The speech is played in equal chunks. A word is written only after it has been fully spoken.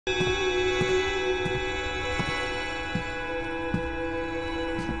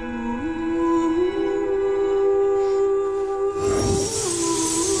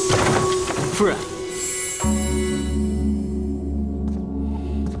夫人，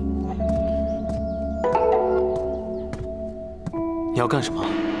你要干什么？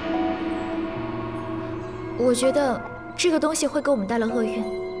我觉得这个东西会给我们带来厄运，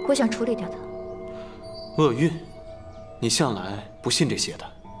我想处理掉它。厄运？你向来不信这些的。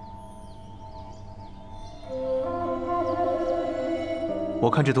我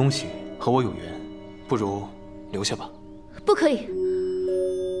看这东西和我有缘，不如留下吧。不可以。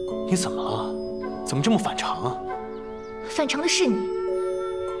你怎么了？怎么这么反常啊？反常的是你，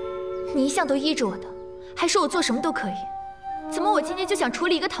你一向都依着我的，还说我做什么都可以。怎么我今天就想处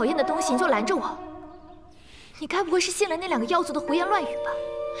理一个讨厌的东西，你就拦着我？你该不会是信了那2个妖族的胡言乱语吧？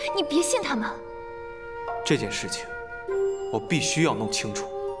你别信他们。这件事情，我必须要弄清楚。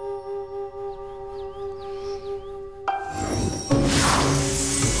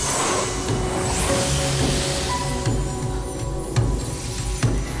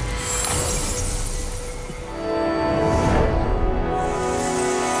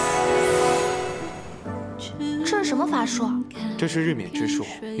这是什么法术？这是日冕之术，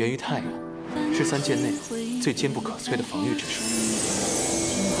源于太阳，是3界内最坚不可摧的防御之术。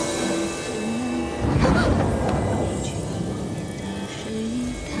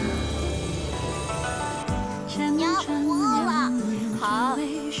娘，我饿了。好。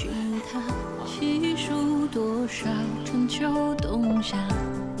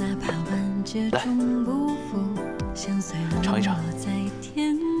来，尝一尝。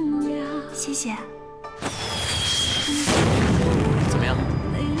谢谢。怎么样？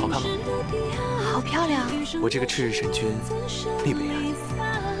好看吗？好漂亮。我这个赤日神君必为爱。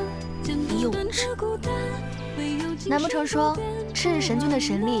幼稚。难不成说赤日神君的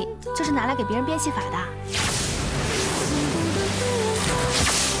神力就是拿来给别人变戏法的？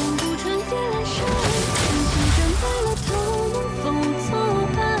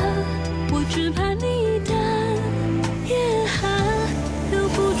我只怕你的夜寒留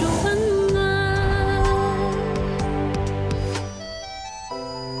不住温暖。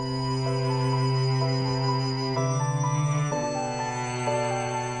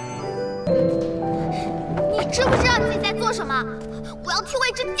你知不知道自己在做什么？我要替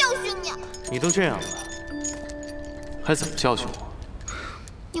魏之教训你！你都这样了，还怎么教训我？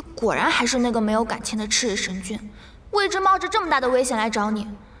你果然还是那个没有感情的赤日神君。魏之冒着这么大的危险来找你，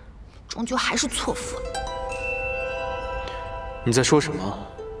终究还是错付了。你在说什么？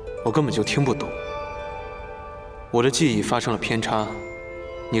我根本就听不懂。我的记忆发生了偏差，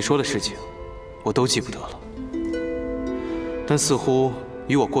你说的事情我都记不得了，但似乎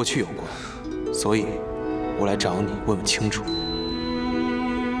与我过去有关，所以我来找你问问清楚。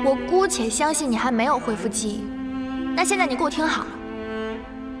我姑且相信你还没有恢复记忆，那现在你给我听好了，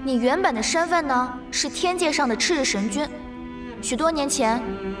你原本的身份呢是天界上的赤日神君。许多年前，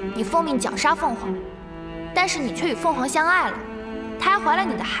你奉命绞杀凤凰，但是你却与凤凰相爱了，她还怀了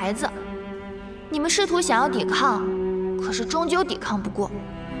你的孩子。你们试图想要抵抗，可是终究抵抗不过，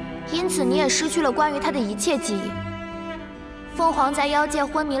因此你也失去了关于她的一切记忆。凤凰在妖界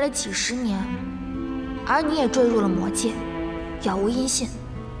昏迷了几10年，而你也坠入了魔界，杳无音信。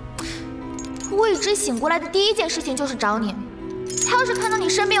魏之醒过来的第一件事情就是找你，他要是看到你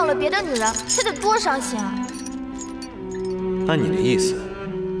身边有了别的女人，他得多伤心啊！按你的意思，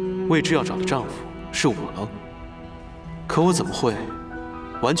魏之要找的丈夫是我了，可我怎么会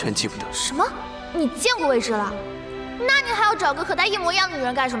完全记不得？什么？你见过魏之了？那你还要找个和他一模一样的女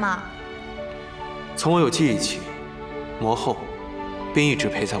人干什么？从我有记忆起，魔后便一直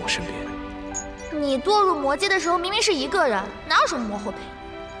陪在我身边。你堕入魔界的时候明明是一个人，哪有什么魔后陪你？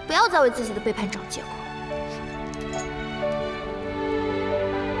不要再为自己的背叛找借口。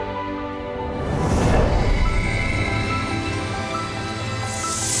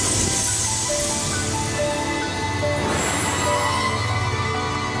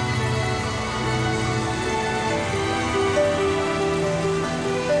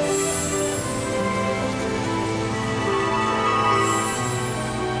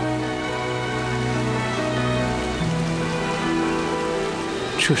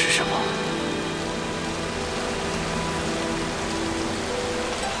这是什么？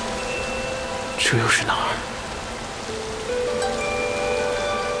这又是哪儿？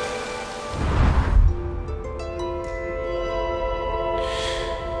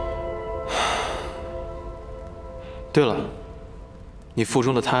对了，你腹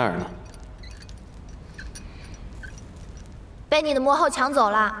中的胎儿呢？被你的魔后抢走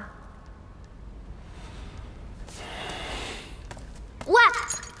了。喂，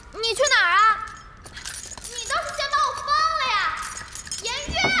你去哪儿啊？